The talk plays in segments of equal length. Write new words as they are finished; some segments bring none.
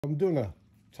I'm doing a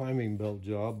timing belt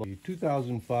job. The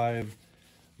 2005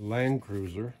 Land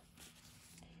Cruiser.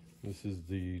 This is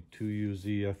the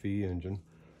 2UZ FE engine.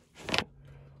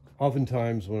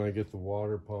 Oftentimes when I get the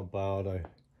water pump out, I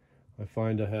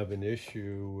find I have an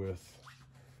issue with,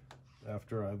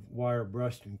 after I've wire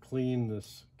brushed and cleaned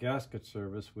this gasket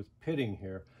surface, with pitting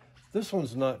here. This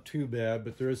one's not too bad,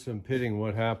 but there is some pitting.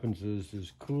 What happens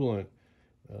is coolant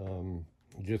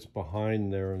gets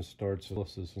behind there and starts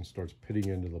pitting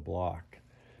into the block.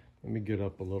 Let me get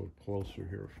up a little closer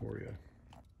here for you.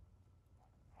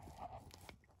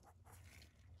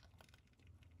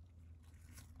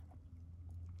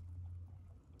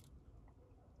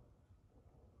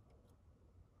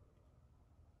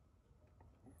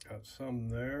 Got some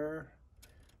there,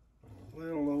 a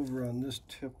little over on this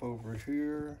tip over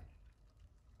here.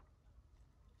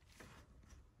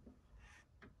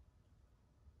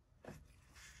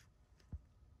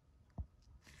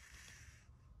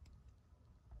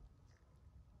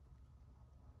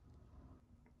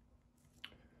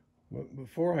 But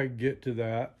before I get to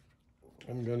that,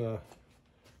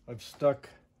 I've stuck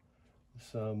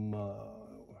some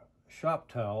shop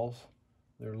towels,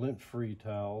 they're lint-free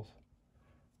towels,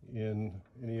 in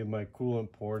any of my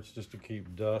coolant ports just to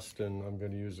keep dust, and I'm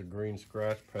going to use a green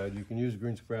scratch pad. You can use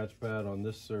green scratch pad on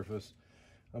this surface.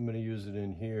 I'm going to use it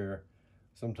in here.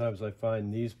 Sometimes I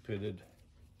find these pitted.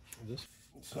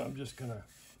 So I'm just going to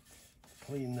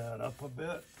clean that up a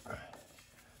bit.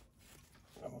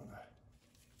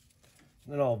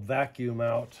 Then I'll vacuum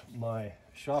out my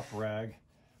shop rag,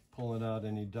 pulling out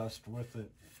any dust with it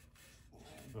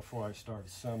before I start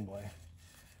assembly.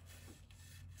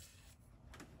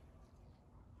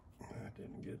 I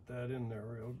didn't get that in there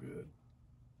real good.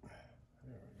 There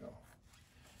we go.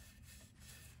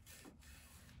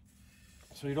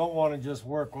 So you don't want to just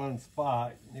work one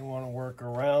spot, you want to work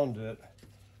around it.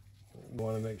 You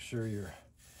want to make sure you're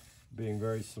being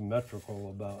very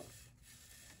symmetrical about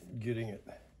getting it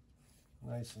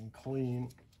nice and clean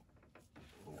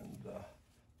and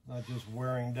not just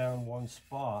wearing down one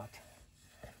spot.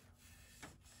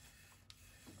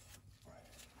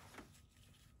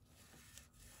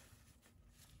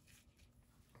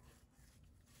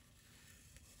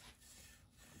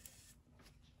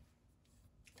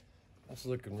 That's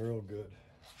looking real good.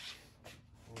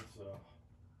 Once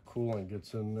coolant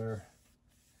gets in there.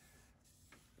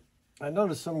 I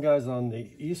noticed some guys on the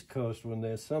East Coast, when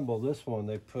they assemble this one,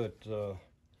 they put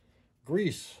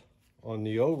grease on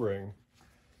the O-ring.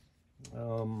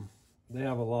 They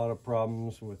have a lot of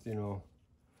problems with,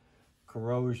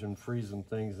 corrosion, freezing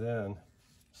things in.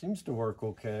 Seems to work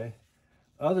okay.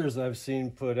 Others I've seen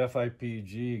put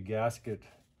FIPG gasket,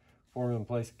 form in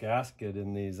place gasket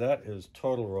in these. That is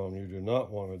total wrong. You do not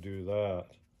want to do that.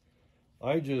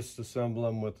 I just assemble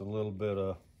them with a little bit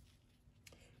of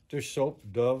dish soap,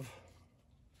 Dove.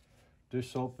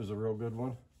 Dish soap is a real good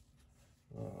one.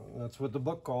 That's what the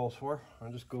book calls for. I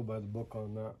just go by the book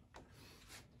on that.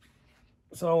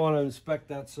 So I want to inspect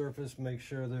that surface, make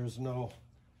sure there's no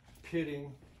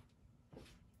pitting.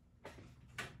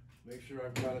 Make sure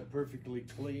I've got it perfectly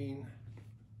clean.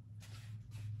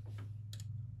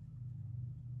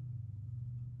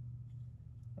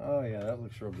 Oh yeah, that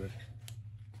looks real good.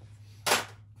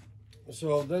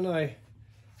 So then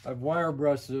I've wire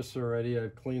brushed this already.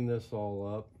 I've cleaned this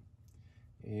all up.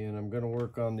 And I'm going to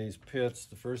work on these pits.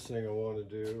 The first thing I want to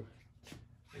do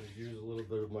is use a little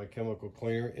bit of my chemical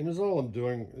cleaner. And that's all I'm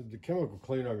doing. The chemical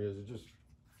cleaner I'm using is just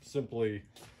simply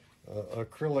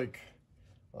acrylic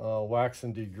wax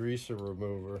and degreaser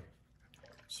remover.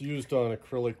 It's used on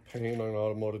acrylic paint, on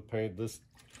automotive paint. This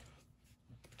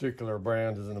particular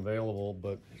brand isn't available,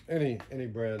 but any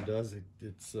brand does.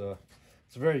 It's a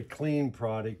very clean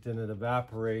product, and it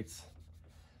evaporates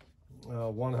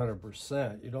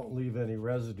 100%. You don't leave any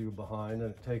residue behind,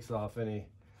 and it takes off any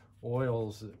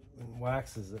oils and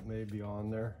waxes that may be on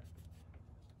there.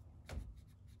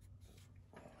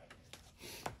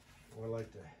 I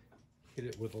like to hit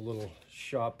it with a little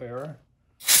shop air.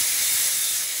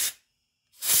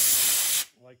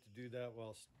 I like to do that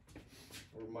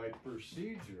for my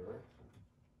procedure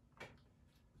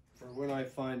for when I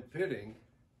find pitting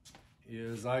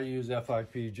is I use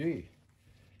FIPG.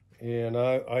 And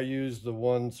I use the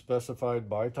one specified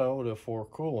by Toyota for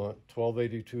coolant,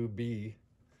 1282B.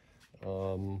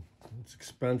 It's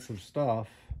expensive stuff,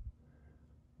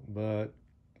 but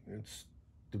it's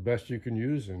the best you can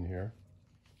use in here.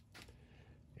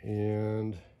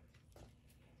 And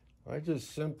I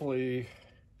just simply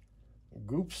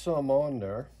goop some on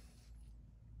there.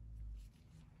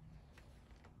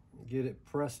 Get it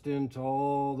pressed into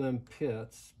all them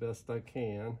pits best I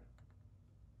can.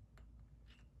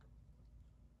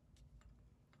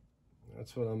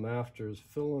 That's what I'm after, is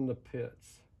filling the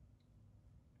pits.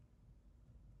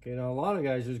 Okay, now a lot of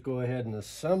guys just go ahead and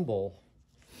assemble.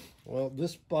 Well,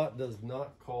 this spot does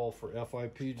not call for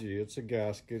FIPG. It's a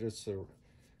gasket. It's a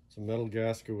metal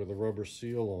gasket with a rubber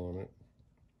seal on it.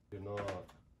 Do not.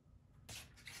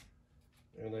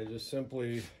 And I just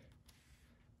simply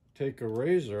take a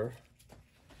razor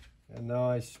and now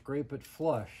I scrape it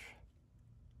flush.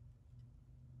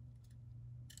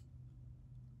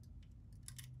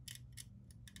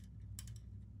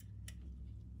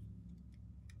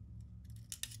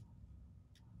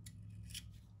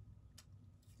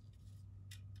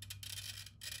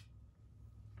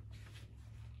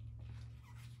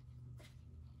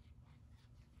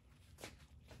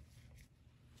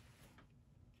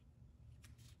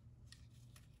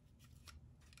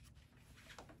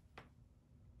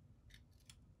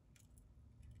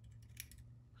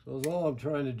 So all I'm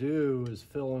trying to do is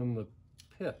fill in the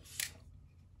pits.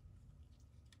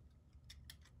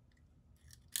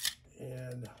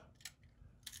 And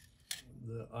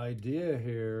the idea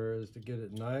here is to get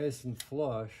it nice and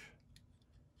flush.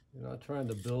 You're not trying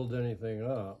to build anything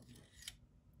up.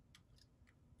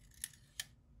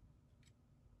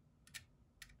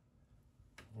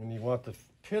 And you want the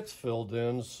pits filled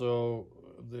in so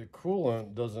the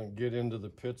coolant doesn't get into the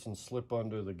pits and slip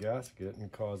under the gasket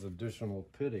and cause additional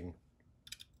pitting.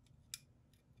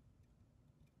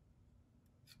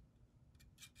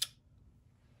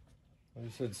 Like I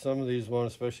said, some of these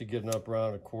ones, especially getting up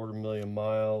around 250,000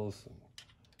 miles,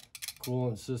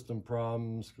 coolant system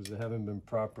problems because they haven't been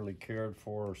properly cared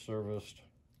for or serviced.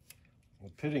 The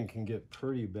pitting can get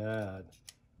pretty bad.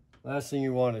 Last thing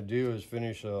you want to do is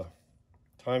finish a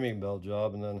timing belt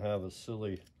job and then have a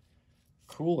silly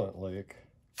coolant leak.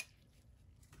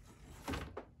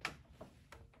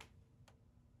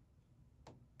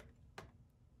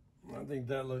 I think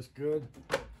that looks good.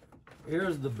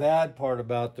 Here's the bad part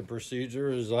about the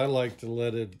procedure is I like to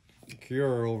let it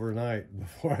cure overnight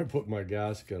before I put my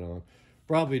gasket on.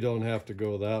 Probably don't have to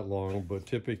go that long, but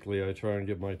typically I try and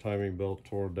get my timing belt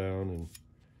torn down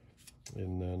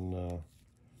and then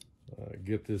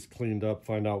get this cleaned up,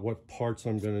 find out what parts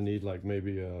I'm going to need, like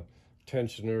maybe a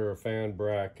tensioner or a fan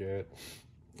bracket,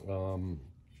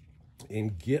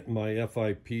 and get my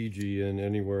FIPG in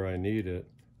anywhere I need it,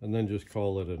 and then just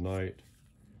call it a night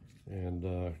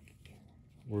and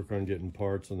work on getting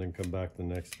parts and then come back the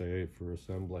next day for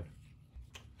assembly.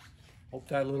 Hope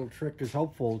that little trick is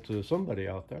helpful to somebody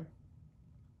out there.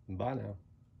 Bye now.